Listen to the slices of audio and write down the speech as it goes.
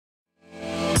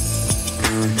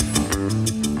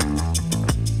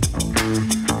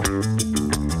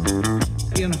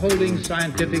in holding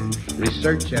scientific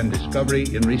research and discovery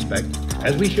in respect,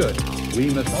 as we should, we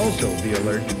must also be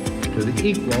alert to the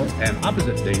equal and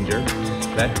opposite danger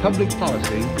that public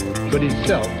policy should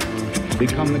itself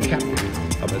become the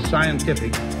captive of a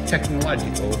scientific,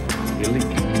 technological elite.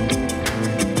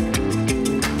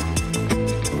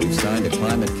 We've signed a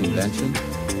climate convention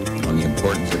on the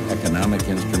importance of economic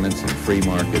instruments and free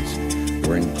markets.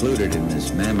 Were included in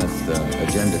this mammoth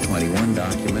Agenda 21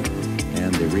 document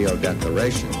and the Rio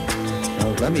Declaration. Now,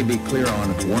 let me be clear on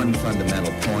one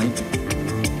fundamental point.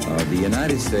 The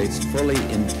United States fully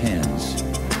intends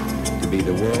to be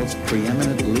the world's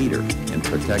preeminent leader in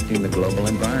protecting the global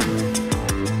environment.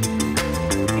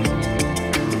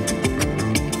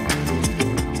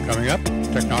 Coming up,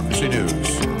 Technocracy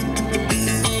News.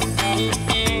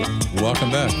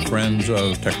 Welcome back, friends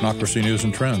of Technocracy News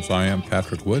and Trends. I am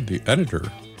Patrick Wood, the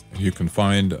editor. You can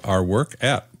find our work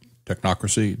at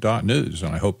technocracy.news,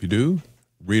 and I hope you do.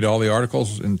 Read all the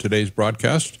articles in today's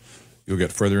broadcast. You'll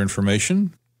get further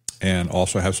information and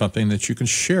also have something that you can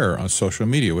share on social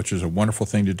media, which is a wonderful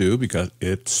thing to do because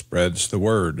it spreads the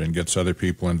word and gets other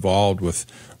people involved with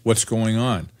what's going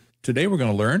on. Today we're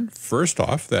going to learn, first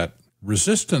off, that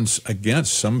resistance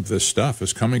against some of this stuff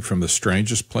is coming from the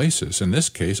strangest places. In this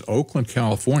case, Oakland,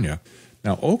 California.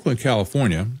 Now, Oakland,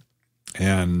 California,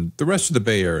 and the rest of the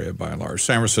Bay Area by and large,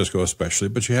 San Francisco especially,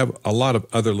 but you have a lot of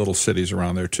other little cities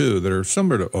around there too that are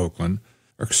similar to Oakland,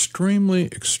 are extremely,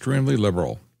 extremely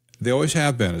liberal. They always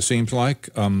have been. It seems like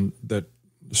that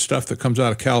stuff that comes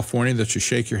out of California that you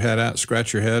shake your head at,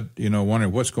 scratch your head,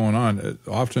 wondering what's going on.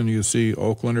 Often you see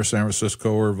Oakland or San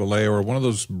Francisco or Vallejo or one of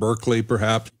those, Berkeley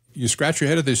perhaps. You scratch your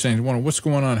head at these things, wondering what's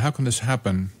going on, how can this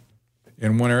happen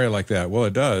in one area like that? Well,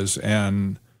 it does,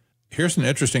 and here's an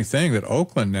interesting thing that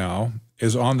Oakland now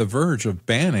is on the verge of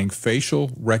banning facial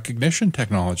recognition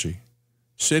technology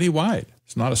citywide.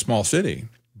 It's not a small city,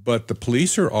 but the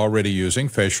police are already using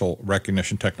facial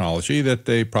recognition technology that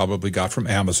they probably got from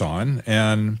Amazon,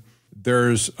 and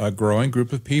there's a growing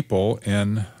group of people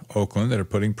in Oakland that are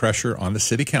putting pressure on the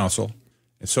city council,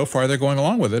 and so far they're going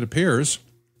along with it, appears.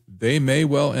 They may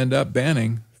well end up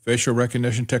banning facial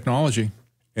recognition technology.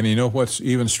 And you know what's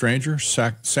even stranger?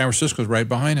 San Francisco's right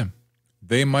behind him.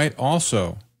 They might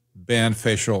also ban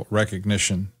facial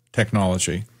recognition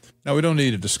technology. Now, we don't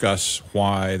need to discuss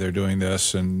why they're doing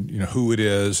this and who it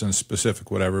is and specific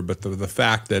whatever, but the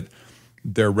fact that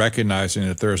they're recognizing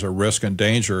that there's a risk and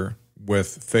danger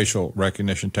with facial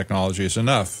recognition technology is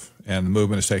enough, and the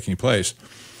movement is taking place.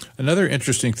 Another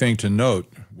interesting thing to note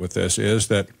with this is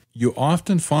that you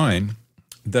often find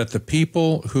that the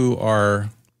people who are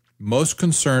most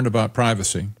concerned about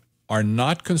privacy are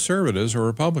not conservatives or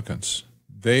Republicans.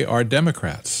 They are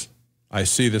Democrats. I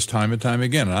see this time and time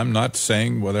again. And I'm not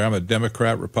saying whether I'm a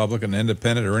Democrat, Republican,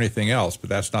 Independent, or anything else, but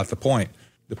that's not the point.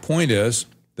 The point is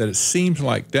that it seems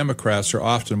like Democrats are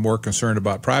often more concerned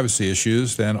about privacy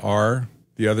issues than are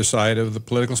the other side of the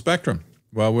political spectrum.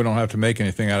 Well, we don't have to make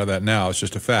anything out of that now. It's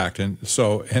just a fact. And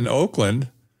so in Oakland,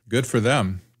 good for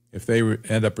them. If they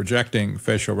end up rejecting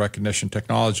facial recognition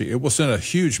technology, it will send a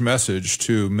huge message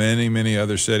to many, many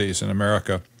other cities in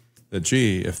America that,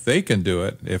 gee, if they can do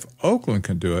it, if Oakland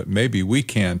can do it, maybe we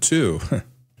can too.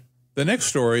 The next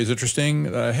story is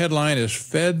interesting. The headline is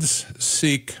Feds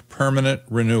Seek Permanent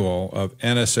Renewal of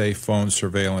NSA Phone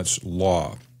Surveillance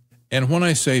Law. And when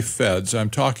I say feds, I'm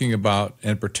talking about,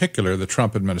 in particular, the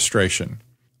Trump administration.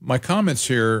 My comments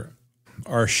here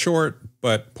are short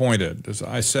but pointed. As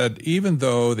I said, even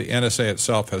though the NSA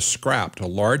itself has scrapped a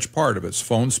large part of its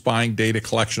phone spying data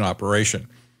collection operation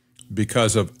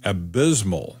because of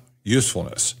abysmal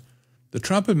usefulness, the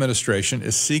Trump administration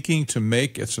is seeking to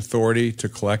make its authority to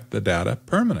collect the data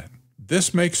permanent.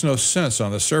 This makes no sense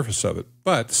on the surface of it,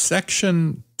 but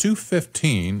Section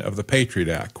 215 of the Patriot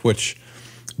Act, which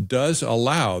does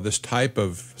allow this type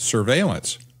of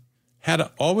surveillance, had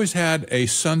always had a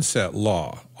sunset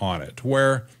law on it,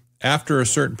 where after a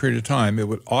certain period of time, it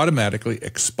would automatically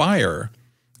expire,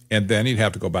 and then you'd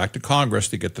have to go back to Congress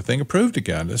to get the thing approved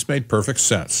again. This made perfect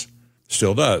sense.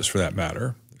 Still does, for that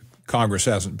matter. Congress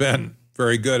hasn't been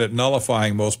very good at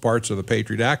nullifying most parts of the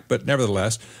Patriot Act, but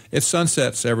nevertheless, it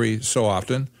sunsets every so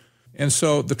often. And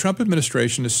so the Trump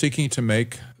administration is seeking to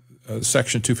make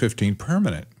Section 215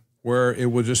 permanent, where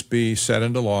it will just be set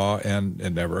into law and it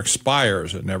never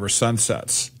expires, it never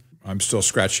sunsets. I'm still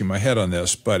scratching my head on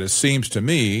this, but it seems to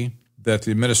me that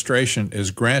the administration is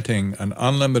granting an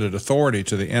unlimited authority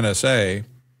to the NSA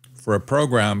for a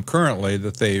program currently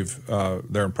that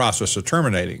they're in process of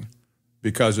terminating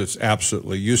because it's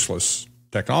absolutely useless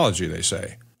technology, they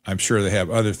say. I'm sure they have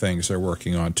other things they're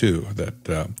working on too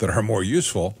that are more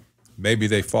useful. Maybe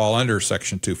they fall under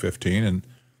Section 215, and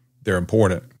they're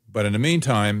important. But in the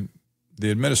meantime,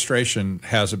 the administration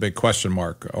has a big question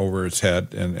mark over its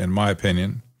head, in my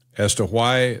opinion, as to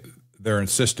why they're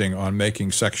insisting on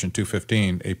making Section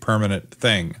 215 a permanent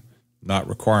thing, not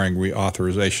requiring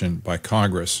reauthorization by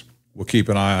Congress. We'll keep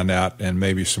an eye on that, and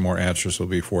maybe some more answers will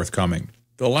be forthcoming.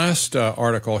 The last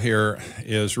article here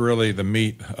is really the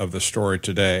meat of the story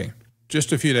today.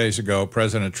 Just a few days ago,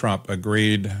 President Trump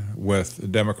agreed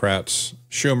with Democrats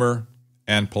Schumer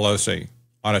and Pelosi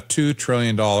on a $2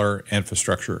 trillion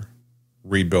infrastructure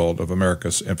rebuild of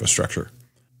America's infrastructure.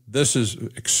 This is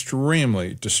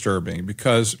extremely disturbing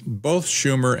because both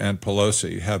Schumer and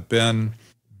Pelosi have been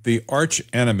the arch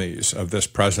enemies of this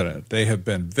president. They have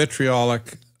been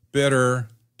vitriolic, bitter,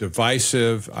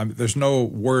 divisive. There's no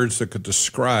words that could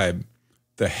describe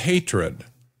the hatred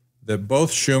that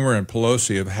both Schumer and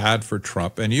Pelosi have had for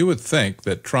Trump. And you would think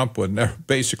that Trump would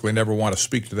basically never want to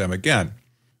speak to them again.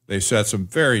 They've said some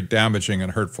very damaging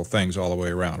and hurtful things all the way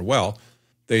around. Well,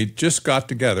 they just got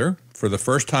together for the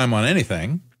first time on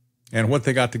anything. And what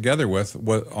they got together was a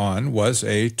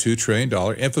 $2 trillion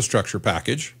infrastructure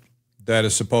package that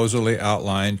is supposedly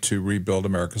outlined to rebuild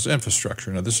America's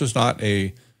infrastructure. Now, this is not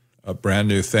a brand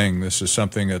new thing. This is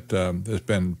something that has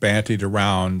been bantied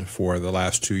around for the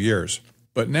last 2 years.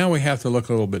 But now we have to look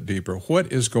a little bit deeper.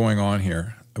 What is going on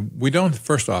here?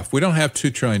 First off, we don't have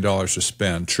 $2 trillion to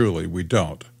spend. Truly, we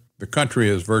don't. The country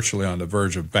is virtually on the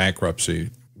verge of bankruptcy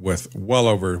with well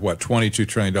over, $22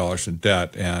 trillion in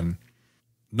debt and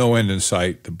no end in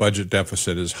sight. The budget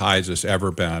deficit is high as it's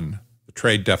ever been. The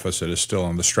trade deficit is still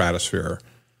in the stratosphere.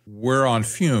 We're on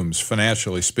fumes,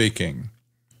 financially speaking.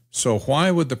 So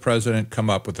why would the president come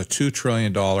up with a $2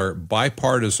 trillion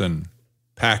bipartisan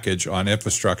package on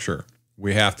infrastructure?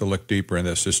 We have to look deeper in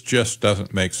this. This just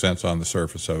doesn't make sense on the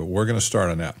surface of it. We're going to start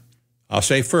on that. I'll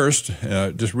say first,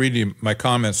 just reading my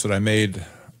comments that I made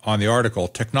on the article,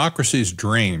 Technocracy's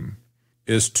dream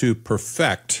is to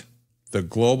perfect the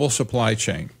global supply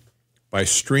chain by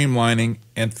streamlining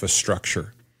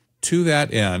infrastructure. To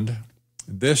that end,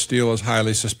 this deal is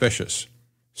highly suspicious.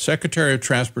 Secretary of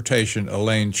Transportation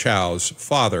Elaine Chao's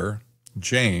father,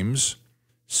 James,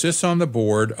 sits on the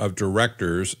board of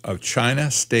directors of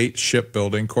China State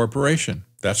Shipbuilding Corporation.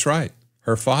 That's right.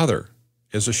 Her father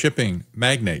is a shipping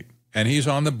magnate, and he's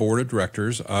on the board of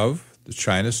directors of the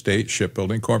China State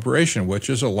Shipbuilding Corporation, which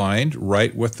is aligned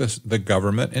right with the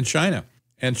government in China.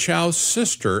 And Chao's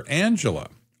sister, Angela,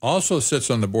 also sits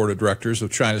on the board of directors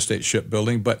of China State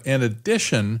Shipbuilding, but in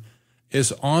addition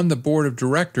is on the board of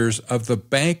directors of the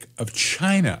Bank of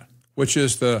China, which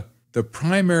is the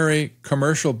primary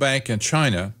commercial bank in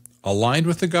China aligned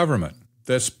with the government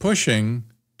that's pushing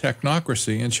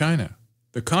technocracy in China.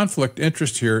 The conflict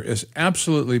interest here is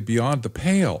absolutely beyond the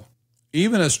pale.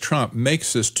 Even as Trump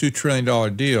makes this $2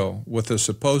 trillion deal with the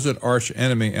supposed arch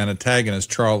enemy and antagonist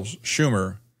Charles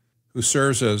Schumer, who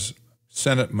serves as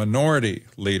Senate Minority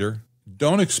Leader,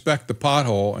 don't expect the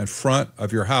pothole in front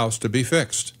of your house to be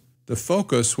fixed. The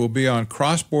focus will be on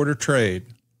cross-border trade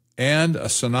and a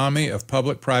tsunami of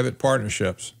public-private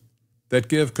partnerships that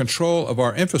give control of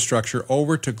our infrastructure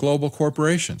over to global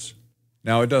corporations.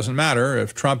 Now, it doesn't matter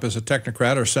if Trump is a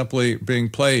technocrat or simply being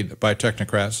played by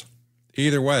technocrats.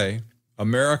 Either way,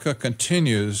 America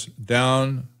continues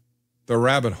down the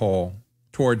rabbit hole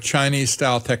toward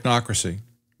Chinese-style technocracy.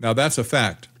 Now, that's a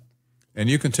fact, and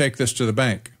you can take this to the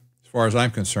bank, as far as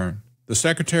I'm concerned. The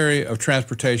Secretary of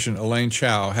Transportation, Elaine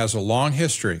Chao, has a long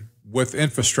history with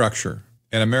infrastructure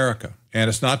in America, and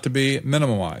it's not to be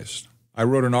minimized. I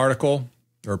wrote an article,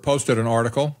 or posted an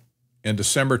article, in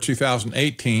December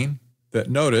 2018 that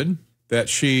noted that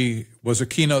she was a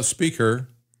keynote speaker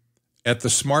at the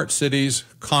Smart Cities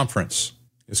Conference.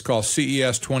 It's called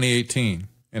CES 2018.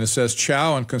 And it says,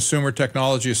 Chao and Consumer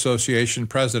Technology Association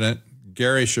President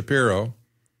Gary Shapiro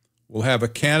will have a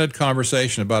candid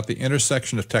conversation about the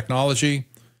intersection of technology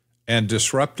and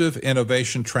disruptive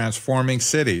innovation transforming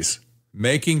cities,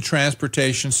 making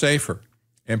transportation safer,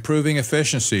 improving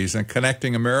efficiencies, and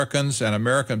connecting Americans and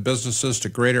American businesses to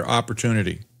greater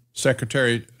opportunity.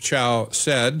 Secretary Chao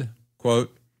said,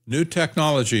 quote, new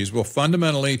technologies will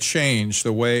fundamentally change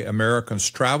the way Americans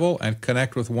travel and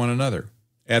connect with one another.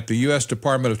 At the U.S.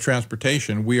 Department of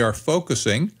Transportation, we are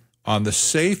focusing on the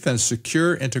safe and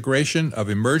secure integration of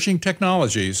emerging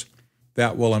technologies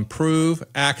that will improve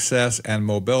access and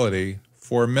mobility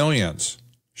for millions.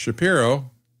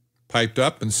 Shapiro piped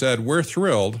up and said, we're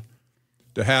thrilled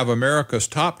to have America's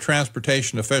top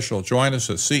transportation official join us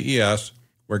at CES,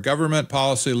 where government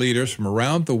policy leaders from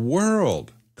around the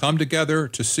world come together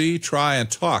to see, try,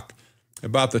 and talk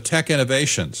about the tech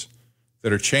innovations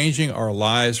that are changing our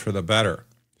lives for the better.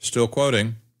 Still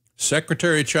quoting,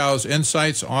 Secretary Chao's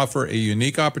insights offer a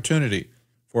unique opportunity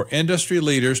for industry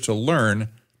leaders to learn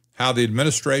how the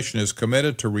administration is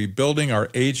committed to rebuilding our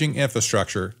aging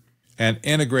infrastructure and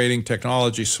integrating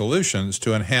technology solutions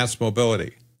to enhance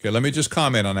mobility. Okay, let me just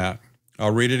comment on that.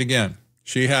 I'll read it again.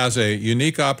 She has a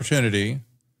unique opportunity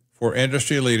for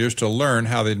industry leaders to learn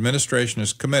how the administration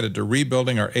is committed to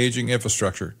rebuilding our aging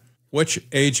infrastructure. Which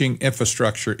aging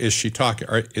infrastructure is he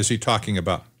talking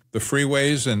about? The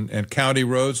freeways and county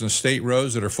roads and state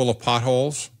roads that are full of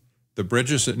potholes? The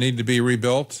bridges that need to be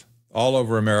rebuilt all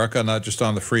over America, not just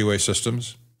on the freeway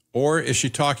systems? Or is she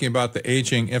talking about the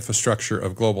aging infrastructure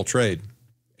of global trade?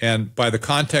 And by the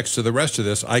context of the rest of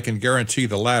this, I can guarantee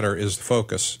the latter is the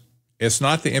focus. It's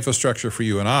not the infrastructure for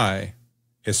you and I.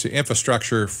 It's the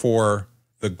infrastructure for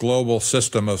the global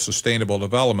system of sustainable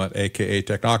development, aka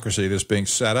technocracy, that's being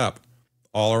set up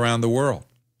all around the world.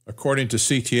 According to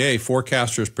CTA,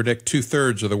 forecasters predict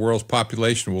 2/3 of the world's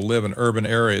population will live in urban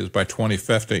areas by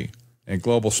 2050, and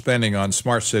global spending on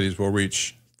smart cities will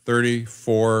reach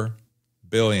 $34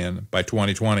 billion by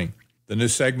 2020. The new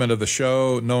segment of the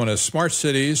show, known as Smart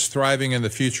Cities Thriving in the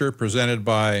Future, presented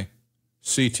by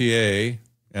CTA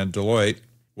and Deloitte,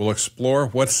 will explore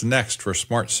what's next for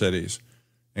smart cities,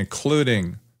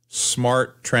 including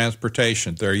smart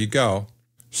transportation, there you go,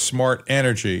 smart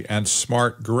energy and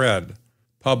smart grid,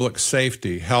 public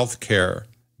safety, healthcare,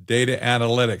 data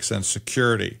analytics and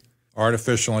security,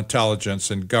 artificial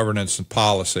intelligence and governance and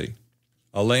policy.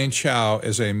 Elaine Chao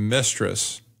is a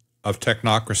mistress of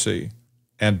technocracy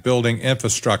and building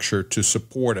infrastructure to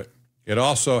support it. It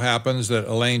also happens that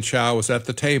Elaine Chao was at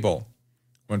the table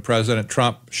when President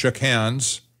Trump shook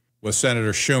hands with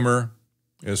Senator Schumer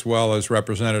as well as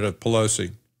Representative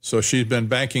Pelosi. So she's been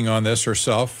banking on this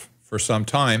herself for some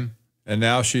time, and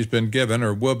now she's been given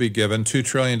or will be given $2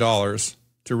 trillion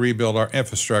to rebuild our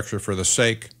infrastructure for the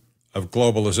sake of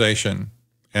globalization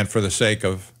and for the sake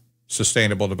of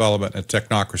sustainable development and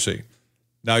technocracy.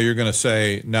 Now you're going to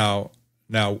say, now,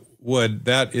 Wood,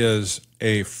 that is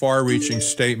a far-reaching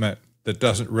statement that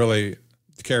doesn't really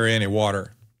carry any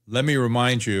water. Let me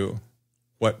remind you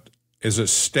what is at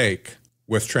stake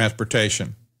with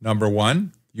transportation. Number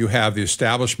one, you have the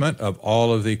establishment of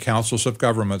all of the councils of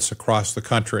governments across the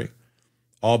country.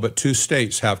 All but 2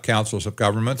 states have councils of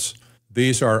governments.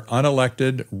 These are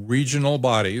unelected regional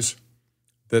bodies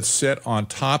that sit on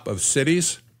top of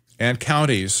cities and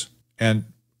counties and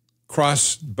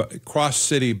cross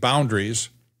city boundaries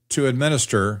to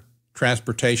administer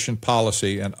transportation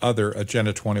policy and other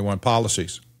Agenda 21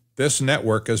 policies. This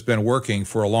network has been working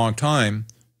for a long time,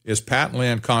 is patently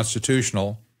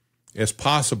unconstitutional, is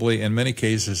possibly in many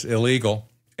cases illegal,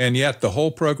 and yet the whole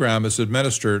program is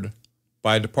administered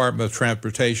by Department of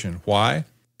Transportation. Why?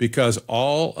 Because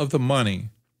all of the money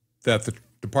that the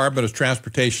Department of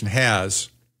Transportation has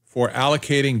for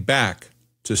allocating back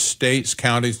to states,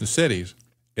 counties, and cities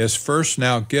is first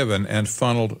now given and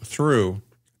funneled through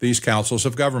these councils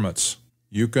of governments.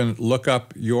 You can look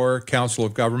up your council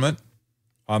of government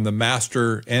on the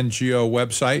Master NGO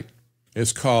website.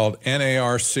 It's called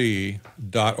NARC.org,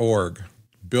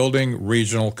 Building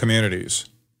Regional Communities.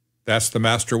 That's the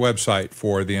master website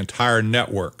for the entire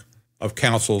network of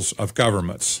councils of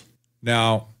governments.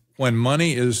 Now, when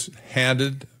money is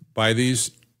handed by these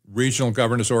regional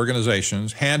governance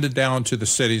organizations, handed down to the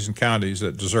cities and counties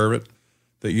that deserve it,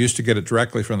 that used to get it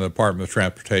directly from the Department of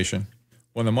Transportation,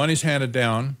 when the money's handed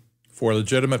down for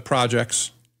legitimate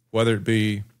projects, whether it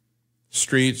be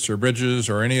streets or bridges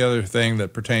or any other thing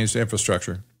that pertains to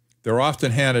infrastructure, they're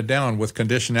often handed down with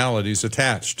conditionalities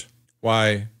attached.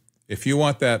 Why, if you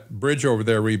want that bridge over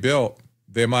there rebuilt,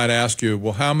 they might ask you,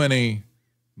 well, how many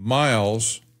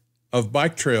miles of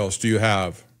bike trails do you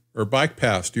have or bike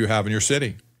paths do you have in your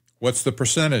city? What's the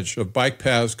percentage of bike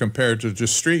paths compared to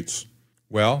just streets?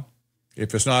 Well,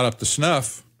 if it's not up to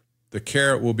snuff, the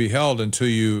carrot will be held until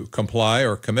you comply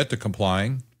or commit to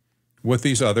complying with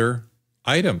these other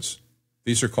items.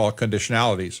 These are called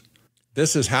conditionalities.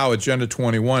 This is how Agenda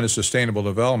 21 of Sustainable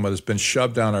Development has been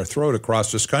shoved down our throat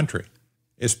across this country.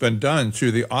 It's been done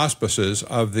through the auspices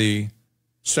of the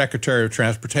Secretary of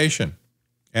Transportation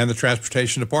and the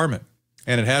Transportation Department.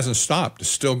 And it hasn't stopped. It's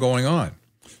still going on.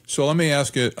 So let me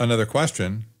ask you another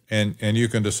question, and you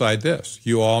can decide this.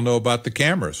 You all know about the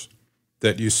cameras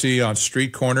that you see on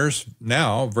street corners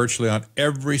now, virtually on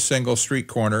every single street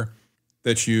corner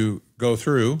that you go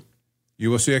through,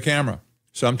 you will see a camera.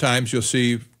 Sometimes you'll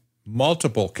see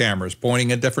multiple cameras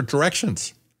pointing in different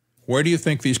directions. Where do you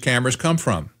think these cameras come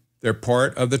from? They're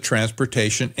part of the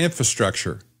transportation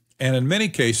infrastructure. And in many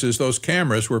cases, those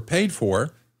cameras were paid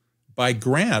for by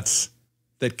grants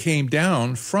that came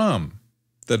down from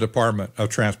the Department of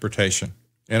Transportation.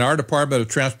 And our Department of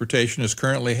Transportation is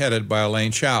currently headed by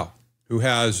Elaine Chao, who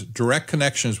has direct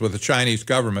connections with the Chinese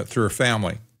government through her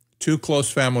family. 2 close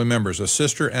family members, a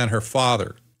sister and her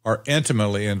father, are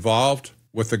intimately involved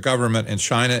with the government in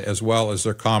China as well as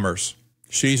their commerce.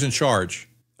 She's in charge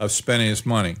of spending this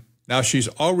money. Now, she's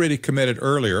already committed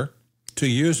earlier to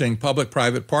using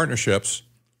public-private partnerships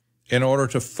in order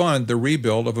to fund the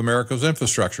rebuild of America's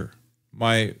infrastructure.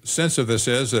 My sense of this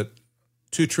is that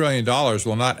 $2 trillion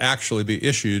will not actually be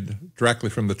issued directly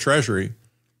from the Treasury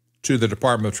to the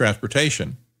Department of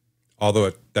Transportation,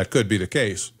 although that could be the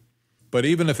case. But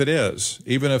even if it is,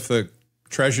 even if the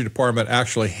Treasury Department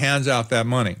actually hands out that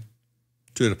money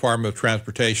to the Department of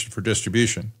Transportation for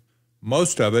distribution,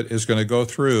 most of it is going to go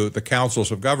through the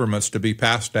councils of governments to be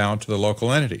passed down to the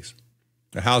local entities.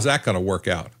 Now, how's that going to work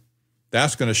out?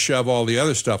 That's going to shove all the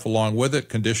other stuff along with it,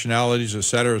 conditionalities, et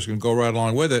cetera, is going to go right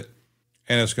along with it.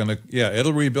 And it's going to,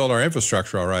 it'll rebuild our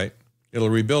infrastructure, all right. It'll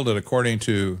rebuild it according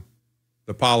to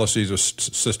the policies of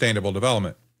sustainable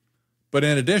development. But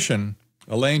in addition,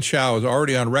 Elaine Chao is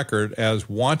already on record as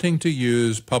wanting to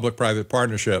use public-private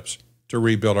partnerships to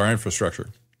rebuild our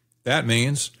infrastructure. That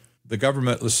means the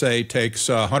government, let's say, takes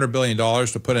 $100 billion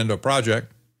to put into a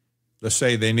project. Let's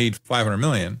say they need $500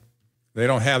 million. They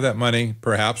don't have that money,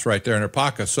 perhaps, right there in their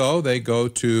pocket. So they go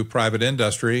to private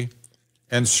industry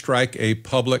and strike a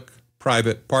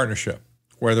public-private partnership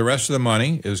where the rest of the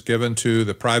money is given to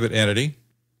the private entity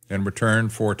in return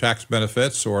for tax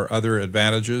benefits or other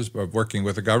advantages of working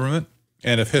with the government.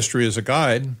 And if history is a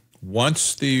guide,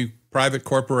 once the private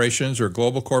corporations or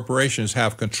global corporations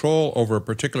have control over a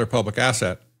particular public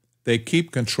asset, they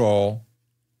keep control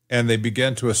and they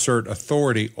begin to assert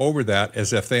authority over that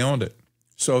as if they owned it.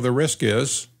 So the risk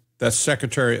is that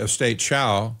Secretary of State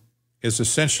Chao is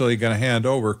essentially going to hand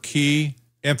over key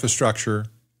infrastructure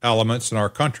elements in our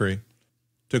country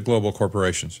to global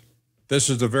corporations. This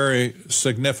is a very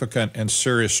significant and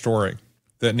serious story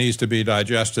that needs to be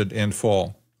digested in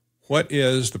full. What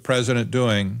is the president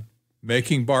doing,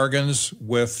 making bargains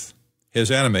with his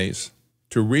enemies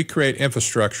to recreate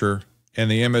infrastructure in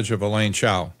the image of Elaine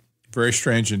Chao? Very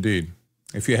strange indeed.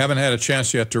 If you haven't had a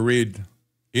chance yet to read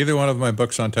either one of my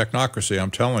books on technocracy, I'm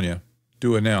telling you,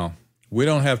 do it now. We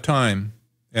don't have time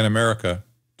in America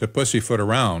to pussyfoot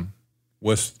around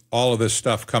with all of this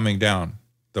stuff coming down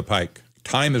the pike.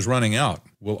 Time is running out.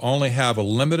 We'll only have a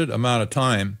limited amount of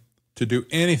time to do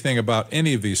anything about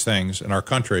any of these things in our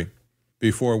country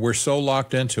before we're so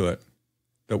locked into it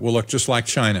that we'll look just like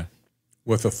China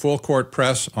with a full court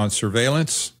press on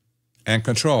surveillance and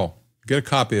control. Get a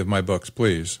copy of my books,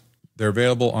 please. They're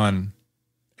available on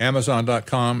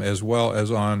Amazon.com as well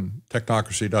as on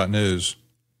Technocracy.news.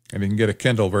 And you can get a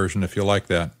Kindle version if you like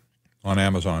that on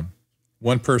Amazon.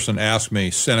 One person asked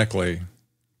me cynically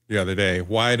the other day,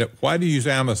 why do you use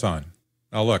Amazon?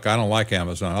 Now, look, I don't like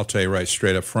Amazon. I'll tell you right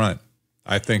straight up front.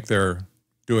 I think they're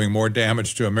doing more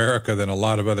damage to America than a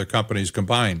lot of other companies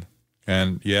combined.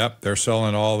 And, yep, they're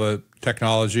selling all the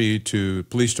technology to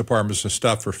police departments and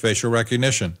stuff for facial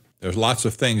recognition. There's lots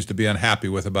of things to be unhappy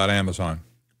with about Amazon.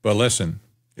 But listen,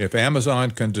 if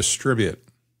Amazon can distribute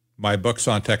my books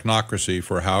on technocracy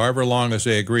for however long as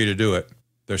they agree to do it,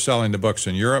 they're selling the books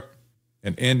in Europe,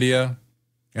 in India,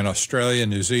 in Australia,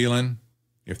 New Zealand.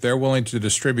 If they're willing to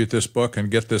distribute this book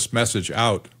and get this message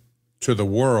out to the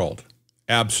world,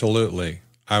 absolutely,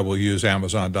 I will use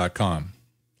Amazon.com.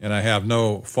 And I have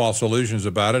no false illusions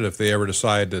about it. If they ever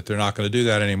decide that they're not going to do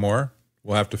that anymore,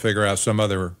 we'll have to figure out some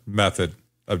other method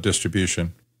of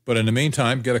distribution. But in the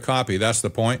meantime, get a copy. That's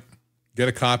the point. Get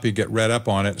a copy, get read up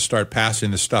on it, and start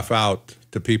passing the stuff out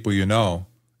to people you know,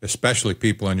 especially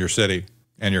people in your city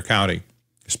and your county,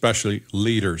 especially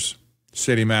leaders,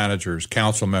 city managers,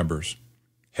 council members,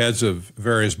 heads of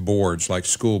various boards like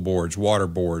school boards, water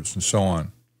boards, and so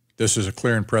on. This is a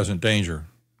clear and present danger,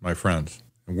 my friends.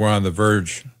 And we're on the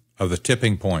verge of the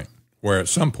tipping point where at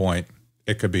some point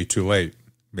it could be too late.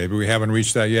 Maybe we haven't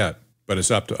reached that yet, but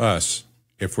it's up to us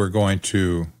if we're going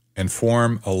to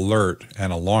inform, alert,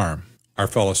 and alarm our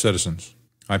fellow citizens.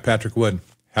 I'm Patrick Wood.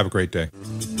 Have a great day.